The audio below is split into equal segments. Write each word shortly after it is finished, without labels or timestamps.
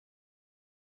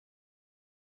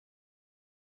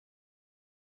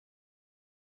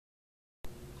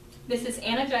This is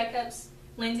Anna Jacobs,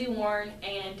 Lindsay Warren,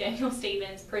 and Daniel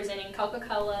Stevens presenting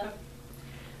Coca-Cola.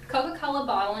 Coca-Cola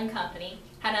Bottling Company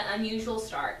had an unusual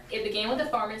start. It began with a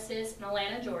pharmacist in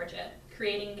Atlanta, Georgia,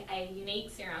 creating a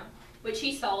unique serum, which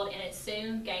he sold, and it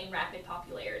soon gained rapid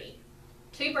popularity.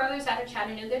 Two brothers out of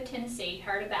Chattanooga, Tennessee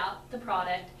heard about the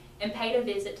product and paid a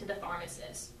visit to the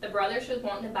pharmacist. The brothers were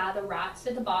wanting to buy the rights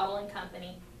to the bottling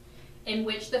company, in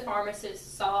which the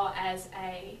pharmacist saw as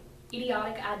a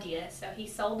idiotic idea, so he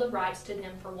sold the rights to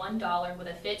them for $1 with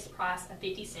a fixed price of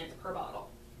 50 cents per bottle.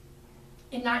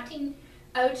 In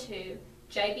 1902,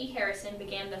 J.B. Harrison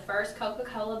began the first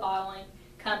Coca-Cola bottling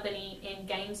company in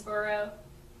Greensboro,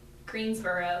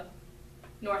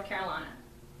 North Carolina.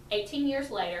 18 years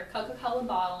later, Coca-Cola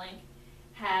bottling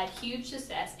had huge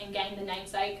success and gained the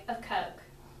namesake of Coke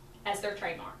as their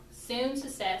trademark. Soon,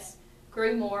 success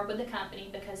grew more with the company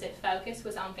because its focus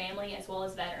was on family as well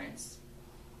as veterans.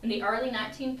 In the early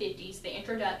 1950s, the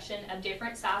introduction of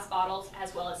different size bottles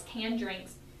as well as canned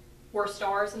drinks were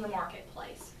stars in the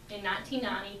marketplace. In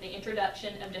 1990, the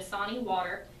introduction of Dasani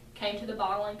water came to the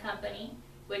bottling company,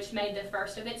 which made the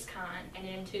first of its kind, and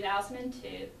in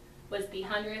 2002 was the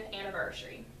 100th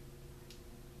anniversary.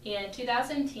 In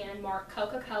 2010 marked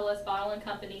Coca-Cola's bottling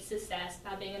company's success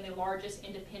by being the largest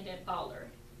independent bottler.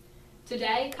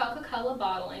 Today, Coca-Cola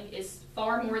bottling is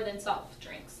far more than soft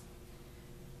drinks.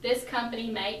 This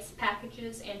company makes,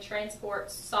 packages, and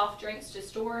transports soft drinks to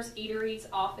stores, eateries,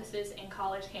 offices, and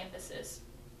college campuses.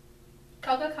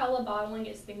 Coca-Cola Bottling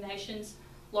is the nation's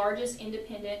largest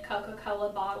independent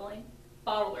Coca-Cola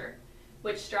bottler,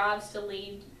 which strives to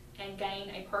lead and gain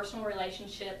a personal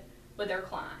relationship with their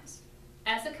clients.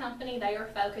 As a company, they are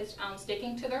focused on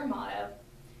sticking to their motto,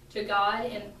 to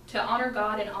honor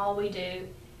God in all we do,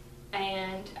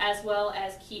 and as well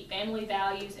as keep family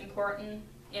values important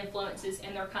influences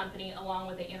in their company along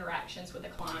with the interactions with the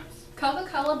clients.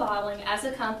 Coca-Cola Bottling as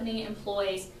a company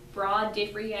employs broad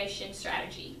differentiation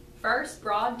strategy. First,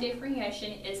 broad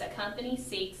differentiation is a company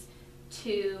seeks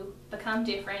to become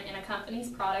different in a company's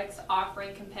products,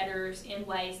 offering competitors in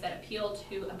ways that appeal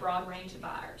to a broad range of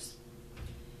buyers.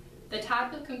 The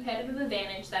type of competitive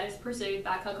advantage that is pursued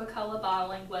by Coca-Cola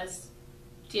Bottling was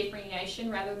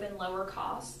differentiation rather than lower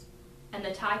costs, and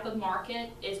the type of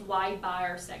market is wide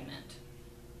buyer segment.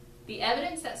 The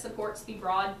evidence that supports the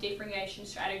broad differentiation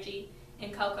strategy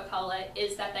in Coca-Cola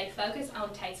is that they focus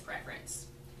on taste preference.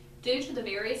 Due to the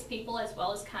various people as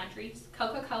well as countries,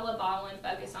 Coca-Cola Bottling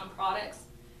focuses on products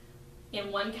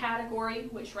in one category,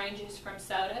 which ranges from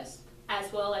sodas,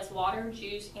 as well as water,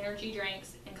 juice, energy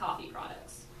drinks, and coffee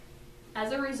products.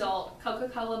 As a result,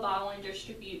 Coca-Cola Bottling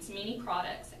distributes many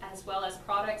products, as well as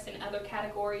products in other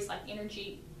categories like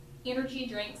energy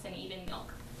drinks, and even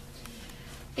milk.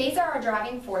 These are our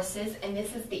driving forces, and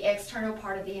this is the external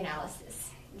part of the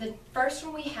analysis. The first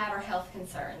one we have are health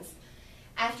concerns.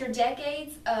 After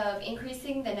decades of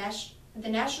increasing, the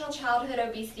national childhood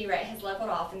obesity rate has leveled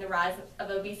off, and the rise of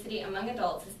obesity among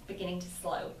adults is beginning to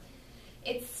slow.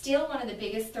 It's still one of the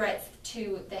biggest threats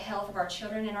to the health of our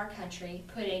children in our country,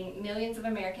 putting millions of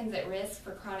Americans at risk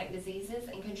for chronic diseases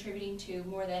and contributing to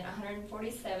more than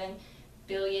 $147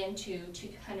 billion to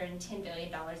 $210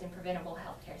 billion in preventable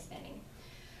health care spending.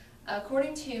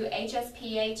 According to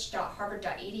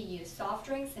hsph.harvard.edu, soft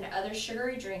drinks and other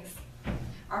sugary drinks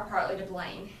are partly to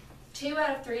blame. 2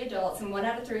 out of 3 adults and 1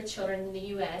 out of 3 children in the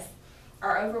U.S.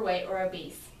 are overweight or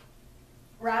obese.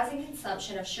 Rising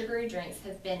consumption of sugary drinks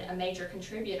has been a major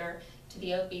contributor to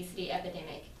the obesity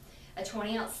epidemic. A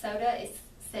 20-ounce soda is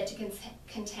said to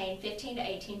contain 15 to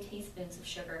 18 teaspoons of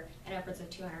sugar and upwards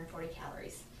of 240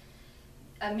 calories.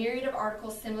 A myriad of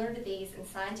articles similar to these and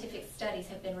scientific studies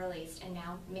have been released, and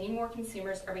now many more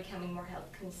consumers are becoming more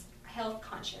health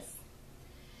conscious.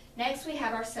 Next, we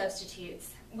have our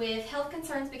substitutes. With health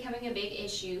concerns becoming a big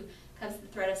issue comes the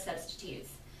threat of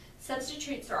substitutes.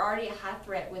 Substitutes are already a high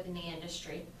threat within the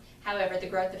industry. However, the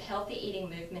growth of healthy eating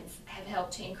movements have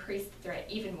helped to increase the threat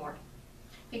even more.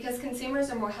 Because consumers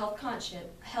are more health conscious,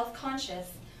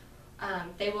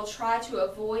 they will try to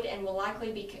avoid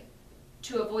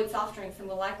soft drinks and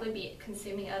will likely be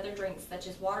consuming other drinks such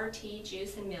as water, tea,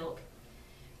 juice, and milk.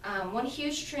 One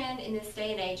huge trend in this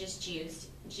day and age is juice.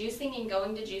 Juicing and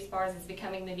going to juice bars is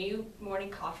becoming the new morning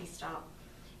coffee stop,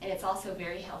 and it's also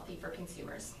very healthy for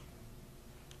consumers.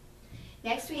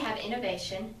 Next, we have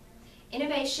innovation.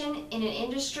 Innovation in an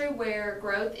industry where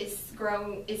growth is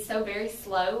so very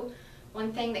slow,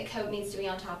 one thing that Coke needs to be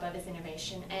on top of is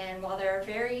innovation. And while there are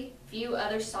very few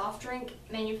other soft drink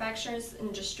manufacturers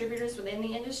and distributors within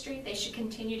the industry, they should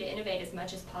continue to innovate as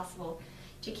much as possible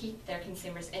to keep their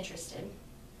consumers interested.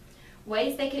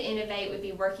 Ways they could innovate would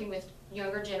be working with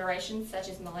younger generations, such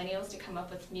as millennials, to come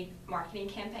up with new marketing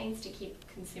campaigns to keep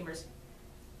consumers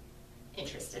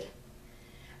interested.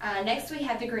 Next, we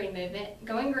have the green movement.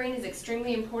 Going green is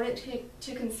extremely important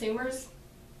to consumers.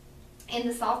 In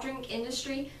the soft drink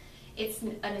industry, it's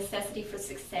a necessity for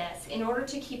success. In order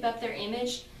to keep up their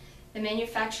image, the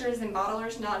manufacturers and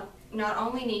bottlers not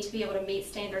only need to be able to meet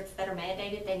standards that are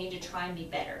mandated, they need to try and be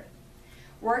better.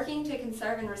 Working to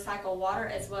conserve and recycle water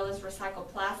as well as recycle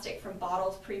plastic from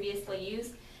bottles previously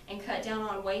used and cut down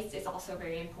on waste is also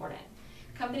very important.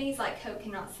 Companies like Coke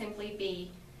cannot simply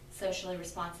be socially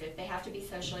responsive. They have to be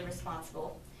socially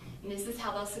responsible. And this is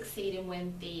how they'll succeed and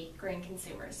win the green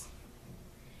consumers.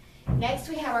 Next,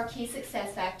 we have our key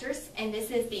success factors, and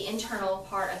this is the internal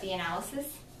part of the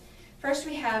analysis. First,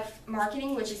 we have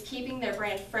marketing, which is keeping their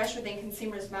brand fresh within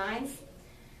consumers' minds.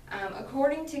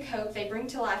 According to Coke, they bring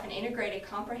to life an integrated,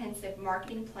 comprehensive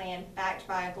marketing plan backed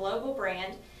by a global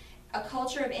brand, a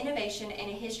culture of innovation,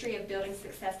 and a history of building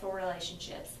successful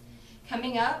relationships.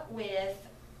 Coming up with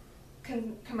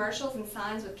commercials and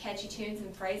signs with catchy tunes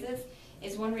and phrases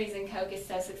is one reason Coke is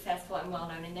so successful and well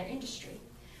known in their industry.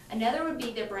 Another would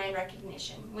be their brand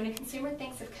recognition. When a consumer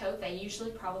thinks of Coke, they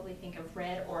usually probably think of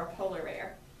red or a polar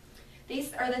bear.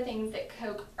 These are the things that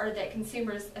that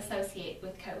consumers associate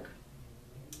with Coke.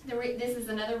 This is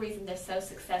another reason they're so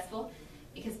successful,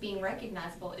 because being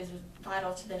recognizable is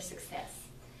vital to their success.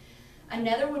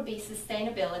 Another would be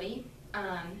sustainability.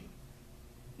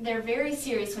 They're very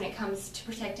serious when it comes to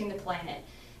protecting the planet.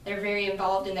 They're very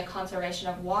involved in the conservation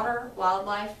of water,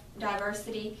 wildlife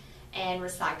diversity, and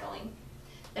recycling.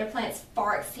 Their plants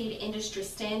far exceed industry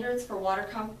standards for water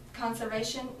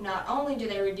conservation. Not only do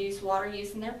they reduce water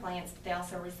use in their plants, but they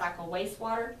also recycle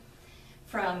wastewater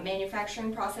from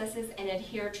manufacturing processes and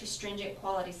adhere to stringent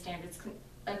quality standards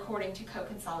according to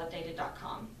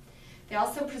Consolidated.com. They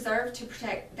also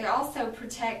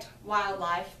protect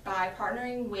wildlife by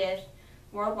partnering with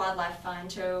World Wildlife Fund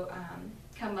to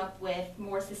come up with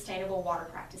more sustainable water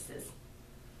practices.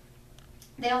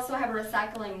 They also have a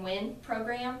Recycle and Win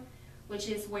program, which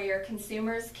is where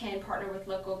consumers can partner with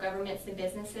local governments and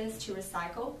businesses to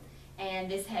recycle,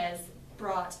 and this has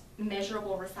brought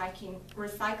measurable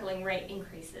recycling rate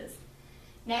increases.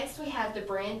 Next, we have the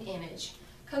brand image.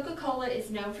 Coca-Cola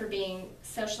is known for being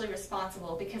socially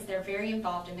responsible because they're very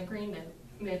involved in the green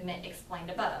movement explained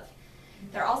above.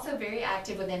 They're also very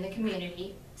active within the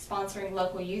community, sponsoring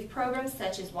local youth programs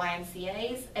such as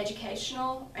YMCA's,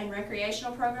 educational and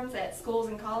recreational programs at schools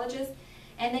and colleges,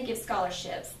 and they give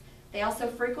scholarships. They also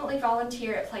frequently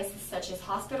volunteer at places such as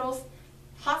hospitals,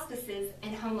 hospices,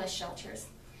 and homeless shelters.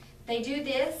 They do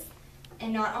this,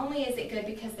 and not only is it good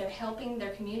because they're helping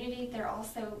their community, they're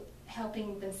also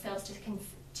helping themselves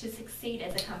to succeed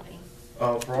as a company.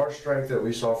 For our strength that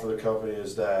we saw for the company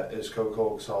is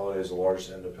Coca-Cola Consolidated is the largest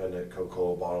independent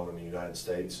Coca-Cola bottle in the United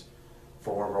States.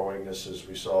 For one of our weaknesses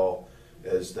we saw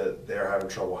is that they're having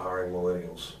trouble hiring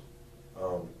millennials.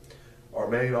 Our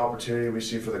main opportunity we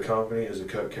see for the company is the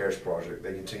Coke Cares project.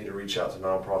 They continue to reach out to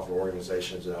nonprofit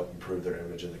organizations to help improve their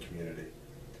image in the community.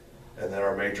 And then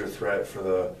our major threat for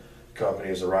the company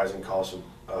is the rising cost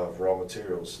of raw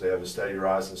materials. They have a steady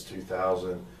rise since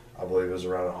 2000. I believe it was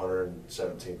around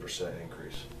 117%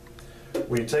 increase.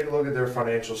 When you take a look at their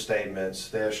financial statements,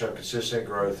 they have shown consistent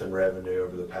growth in revenue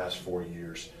over the past 4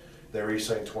 years. They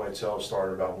recently in 2012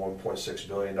 started about $1.6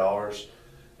 billion,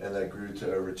 and that grew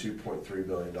to over $2.3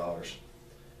 billion.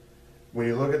 When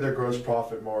you look at their gross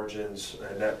profit margins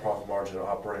and net profit margin and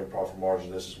operating profit margin,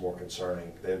 this is more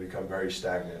concerning. They've become very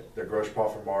stagnant. Their gross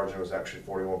profit margin was actually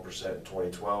 41% in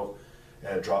 2012,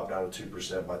 and it dropped down to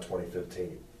 2% by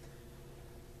 2015.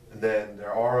 And then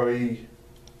their ROE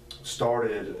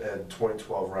started in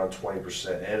 2012 around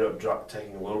 20%, ended up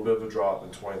taking a little bit of a drop in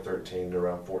 2013 to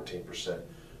around 14%.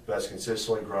 But has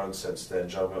consistently grown since then,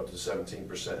 jumping up to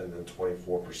 17% and then 24% in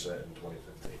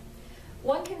 2015.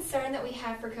 One concern that we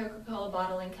have for Coca-Cola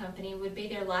Bottling Company would be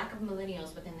their lack of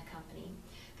millennials within the company.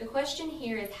 The question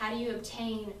here is, how do you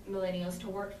obtain millennials to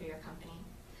work for your company?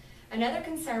 Another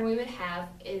concern we would have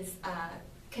is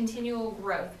continual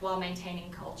growth while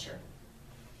maintaining culture.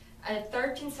 A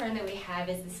third concern that we have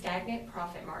is the stagnant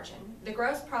profit margin. The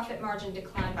gross profit margin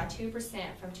declined by 2%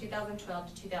 from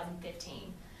 2012 to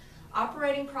 2015.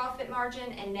 Operating profit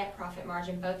margin and net profit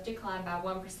margin both declined by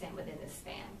 1% within this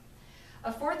span.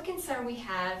 A fourth concern we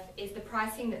have is the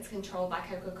pricing that's controlled by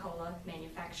Coca-Cola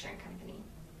Manufacturing Company.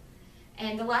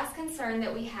 And the last concern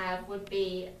that we have would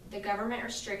be the government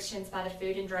restrictions by the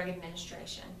Food and Drug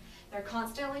Administration. They're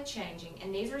constantly changing,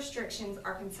 and these restrictions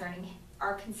are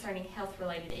concerning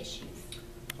health-related issues.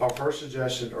 Our first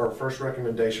suggestion, or first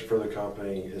recommendation for the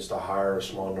company is to hire a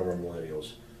small number of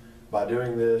millennials. By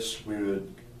doing this, we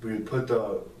would put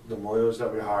the millennials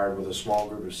that we hired with a small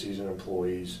group of seasoned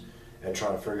employees and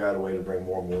try to figure out a way to bring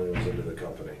more millennials into the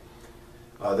company.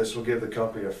 This will give the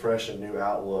company a fresh and new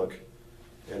outlook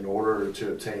in order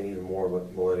to obtain even more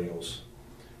millennials.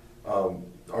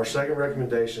 Our second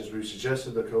recommendation is we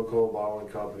suggested the Coca-Cola bottling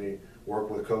company work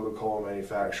with Coca-Cola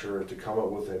manufacturer to come up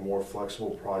with a more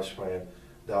flexible price plan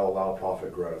that will allow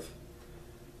profit growth.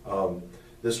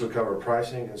 This would cover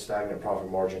pricing and stagnant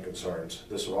profit margin concerns.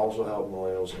 This will also help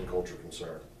millennials and culture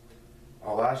concern.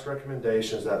 Our last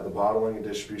recommendation is that the bottling and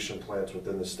distribution plants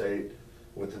within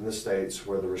the states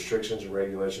where the restrictions and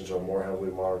regulations are more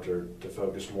heavily monitored to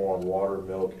focus more on water,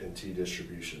 milk, and tea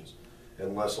distributions,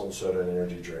 and less on soda and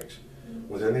energy drinks.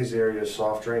 Within these areas,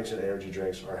 soft drinks and energy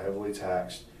drinks are heavily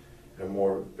taxed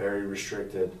and very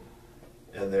restricted,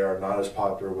 and they are not as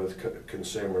popular with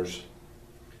consumers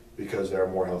because they are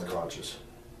more health conscious.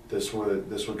 This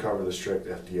would cover the strict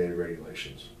FDA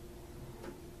regulations.